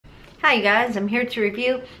Hi guys, I'm here to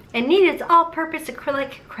review Anitas All-Purpose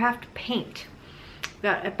Acrylic Craft Paint.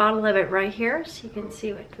 Got a bottle of it right here so you can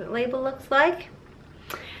see what the label looks like.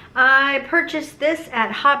 I purchased this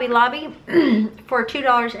at Hobby Lobby for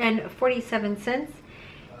 $2.47,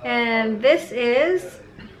 and this is,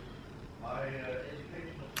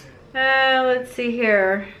 let's see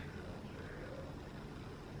here,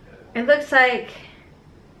 it looks like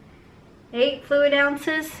 8 fluid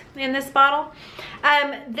ounces in this bottle.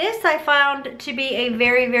 This I found to be a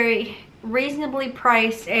very reasonably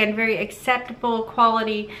priced and very acceptable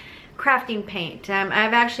quality crafting paint.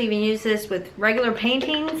 I've actually even used this with regular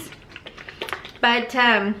paintings, but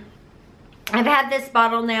I've had this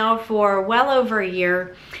bottle now for well over a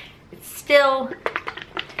year. It's still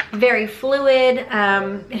very fluid.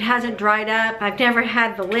 It hasn't dried up. I've never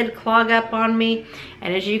had the lid clog up on me,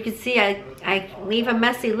 and as you can see, I leave a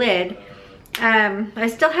messy lid. I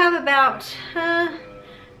still have about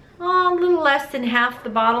a little less than half the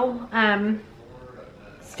bottle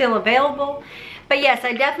still available. But yes,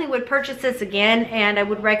 I definitely would purchase this again, and I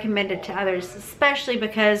would recommend it to others, especially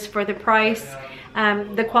because for the price,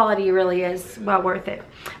 the quality really is well worth it.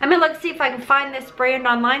 I'm gonna look to see if I can find this brand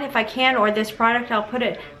online. If I can, or this product, I'll put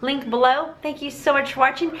a link below. Thank you so much for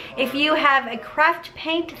watching. If you have a craft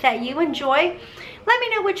paint that you enjoy, let me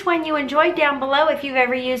know which one you enjoyed down below. If you've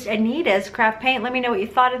ever used Anitas craft paint, let me know what you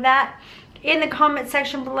thought of that in the comment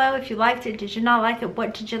section below. If you liked it, did you not like it?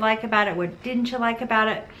 What did you like about it? What didn't you like about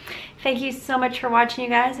it? Thank you so much for watching,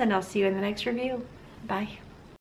 you guys, and I'll see you in the next review. Bye.